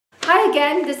Hi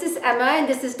again, this is Emma and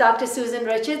this is Dr. Susan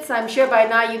Richards. I'm sure by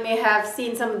now you may have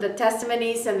seen some of the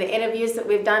testimonies and the interviews that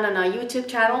we've done on our YouTube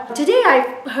channel. Today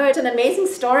I heard an amazing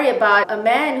story about a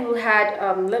man who had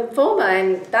lymphoma,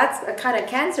 and that's a kind of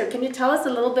cancer. Can you tell us a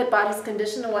little bit about his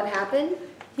condition and what happened?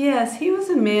 Yes, he was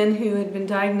a man who had been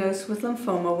diagnosed with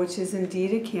lymphoma, which is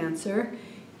indeed a cancer.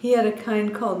 He had a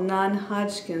kind called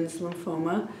non-Hodgkin's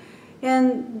lymphoma,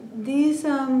 and these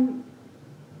are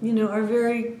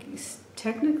very,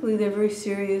 technically they're very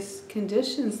serious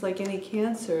conditions like any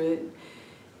cancer. It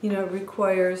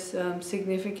requires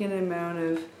significant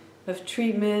amount of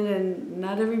treatment, and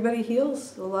not everybody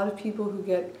heals. A lot of people who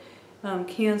get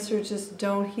cancer just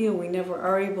don't heal. We never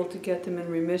are able to get them in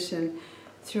remission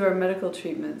through our medical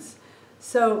treatments.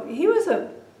 So he was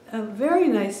a very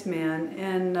nice man,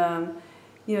 and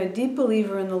a deep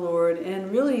believer in the Lord,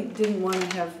 and really didn't want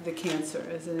to have the cancer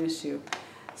as an issue.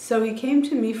 So he came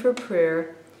to me for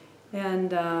prayer,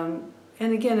 and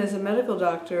again, as a medical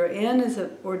doctor and as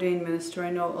an ordained minister,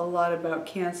 I know a lot about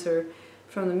cancer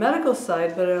from the medical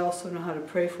side, but I also know how to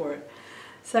pray for it.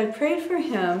 So I prayed for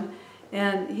him,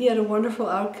 and he had a wonderful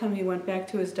outcome. He went back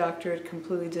to his doctor, it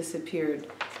completely disappeared.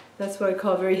 That's what I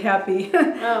call a very happy,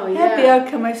 happy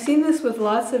outcome. I've seen this with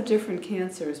lots of different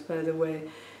cancers, by the way.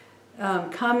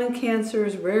 Common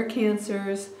cancers, rare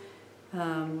cancers,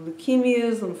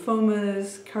 leukemias,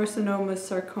 lymphomas, carcinomas,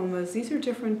 sarcomas. These are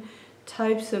different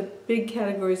types of big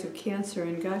categories of cancer,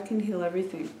 and God can heal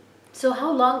everything. So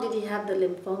how long did he have the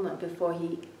lymphoma before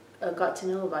he got to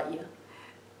know about you?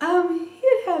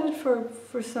 He had it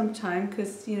for some time,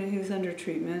 because he was under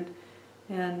treatment,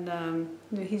 and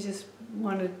he just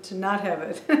wanted to not have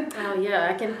it. Oh yeah,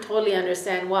 I can totally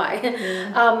understand why.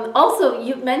 Yeah. Also,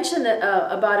 you mentioned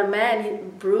about a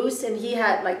man, Bruce, and he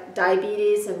had like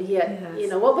diabetes, and he had,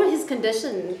 Yes. what was his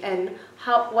condition and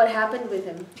what happened with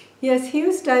him? Yes, he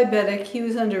was diabetic. He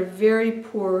was under very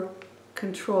poor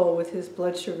control with his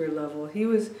blood sugar level. He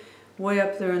was way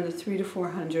up there in the 300 to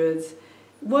 400s.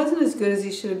 Wasn't as good as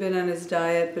he should have been on his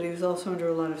diet, but he was also under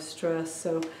a lot of stress.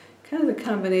 So kind of the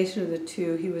combination of the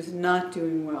two, he was not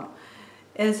doing well.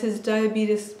 As his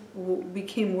diabetes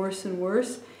became worse and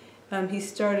worse, he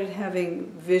started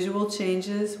having visual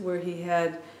changes where he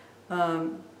had,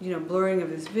 blurring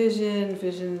of his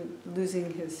vision,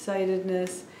 losing his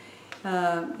sightedness.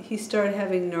 He started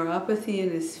having neuropathy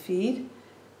in his feet,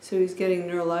 so he's getting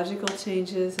neurological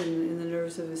changes in the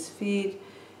nerves of his feet.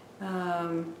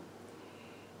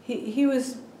 He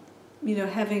was,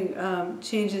 having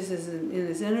changes in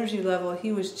his energy level.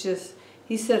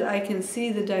 He said, I can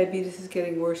see the diabetes is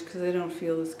getting worse because I don't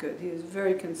feel as good. He was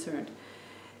very concerned.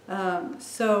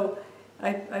 So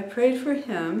I prayed for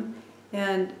him,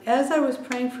 and as I was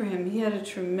praying for him, he had a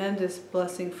tremendous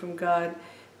blessing from God,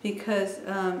 because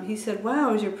he said,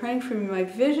 wow, as you're praying for me, my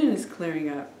vision is clearing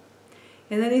up.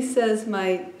 And then he says,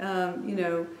 my,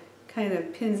 kind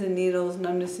of pins and needles,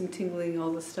 numbness and tingling,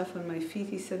 all the stuff on my feet,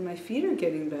 he said, my feet are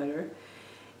getting better.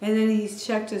 And then he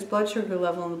checked his blood sugar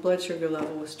level, and the blood sugar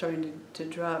level was starting to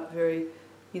drop very,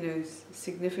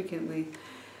 significantly.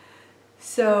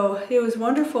 So it was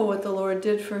wonderful what the Lord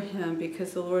did for him,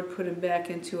 because the Lord put him back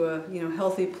into a,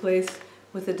 healthy place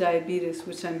with the diabetes,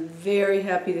 which I'm very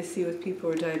happy to see with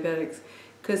people who are diabetics,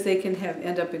 because they can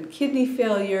end up in kidney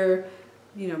failure,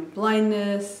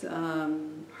 blindness,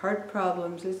 heart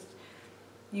problems.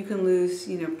 You can lose,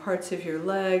 parts of your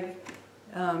leg.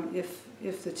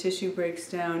 If the tissue breaks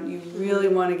down, you really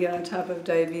want to get on top of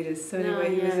diabetes. So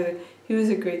anyway, he was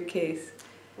a great case.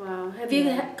 Wow. Have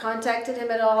you contacted him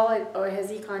at all, or has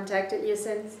he contacted you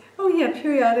since? Oh yeah,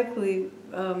 periodically.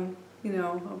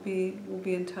 We'll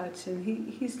be in touch, and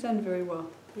he's done very well.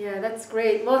 Yeah, that's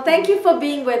great. Well, thank you for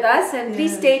being with us, and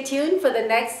please stay tuned for the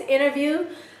next interview.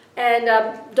 And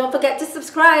don't forget to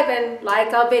subscribe and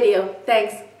like our video.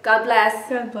 Thanks. God bless.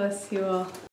 God bless you all.